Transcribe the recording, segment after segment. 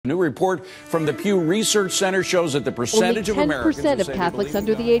A new report from the Pew Research Center shows that the percentage of Americans... Only 10% of Catholics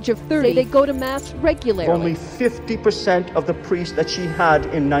under the age of 30 they go to Mass regularly. Only 50% of the priests that she had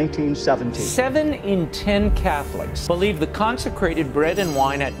in 1970. 7 in 10 Catholics believe the consecrated bread and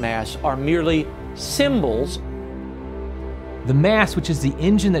wine at Mass are merely symbols. The Mass, which is the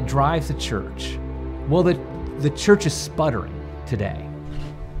engine that drives the church, well, the church is sputtering today.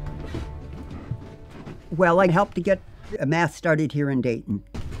 Well, I helped to get a Mass started here in Dayton.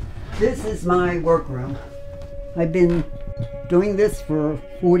 This is my workroom. I've been doing this for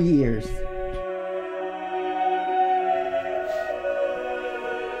 40 years.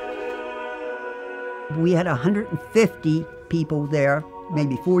 We had 150 people there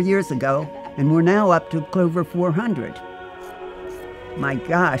maybe 4 years ago, and we're now up to over 400. My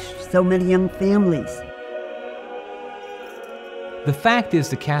gosh, so many young families. The fact is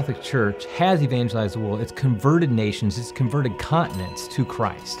the Catholic Church has evangelized the world. It's converted nations, it's converted continents to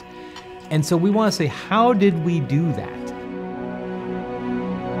Christ. And so we want to say, how did we do that?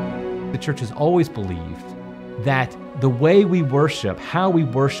 The church has always believed that the way we worship, how we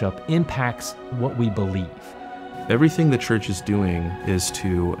worship, impacts what we believe. Everything the church is doing is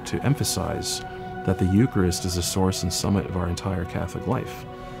to emphasize that the Eucharist is the source and summit of our entire Catholic life.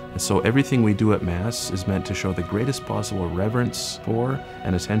 And so everything we do at Mass is meant to show the greatest possible reverence for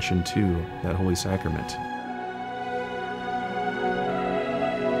and attention to that Holy Sacrament.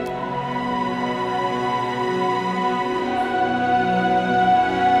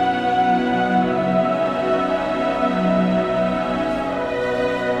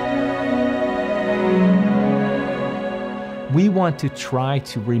 We want to try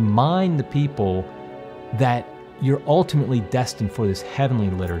to remind the people that you're ultimately destined for this heavenly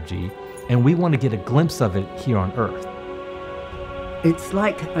liturgy, and we want to get a glimpse of it here on earth. It's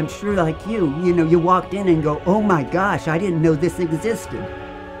like, I'm sure like you walked in and go, oh my gosh, I didn't know this existed.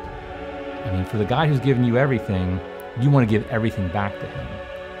 I mean, for the guy who's given you everything, you want to give everything back to him.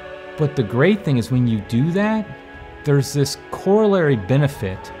 But the great thing is when you do that, there's this corollary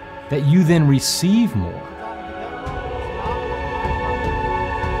benefit that you then receive more.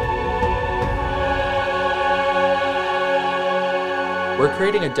 We're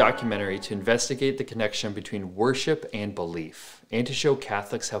creating a documentary to investigate the connection between worship and belief, and to show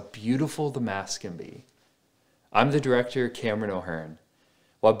Catholics how beautiful the Mass can be. I'm the director, Cameron O'Hearn.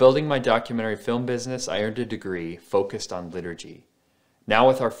 While building my documentary film business, I earned a degree focused on liturgy. Now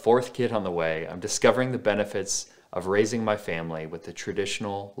with our 4th kid on the way, I'm discovering the benefits of raising my family with the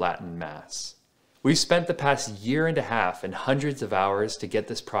traditional Latin Mass. We've spent the past year and a half and hundreds of hours to get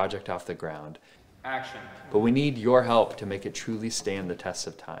this project off the ground. Action. But we need your help to make it truly stand the test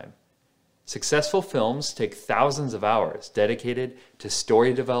of time. Successful films take thousands of hours dedicated to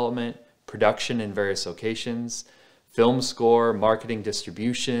story development, production in various locations, film score, marketing,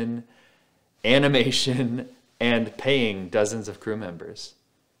 distribution, animation, and paying dozens of crew members.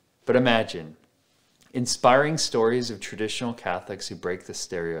 But imagine, inspiring stories of traditional Catholics who break the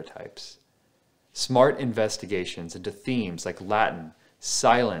stereotypes. Smart investigations into themes like Latin,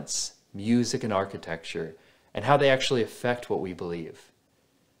 silence, music and architecture, and how they actually affect what we believe.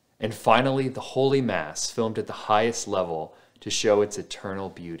 And finally, the Holy Mass filmed at the highest level to show its eternal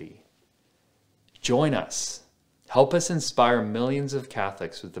beauty. Join us. Help us inspire millions of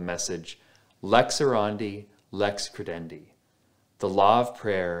Catholics with the message, Lex Orandi, Lex Credendi. The law of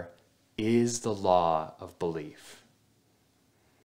prayer is the law of belief.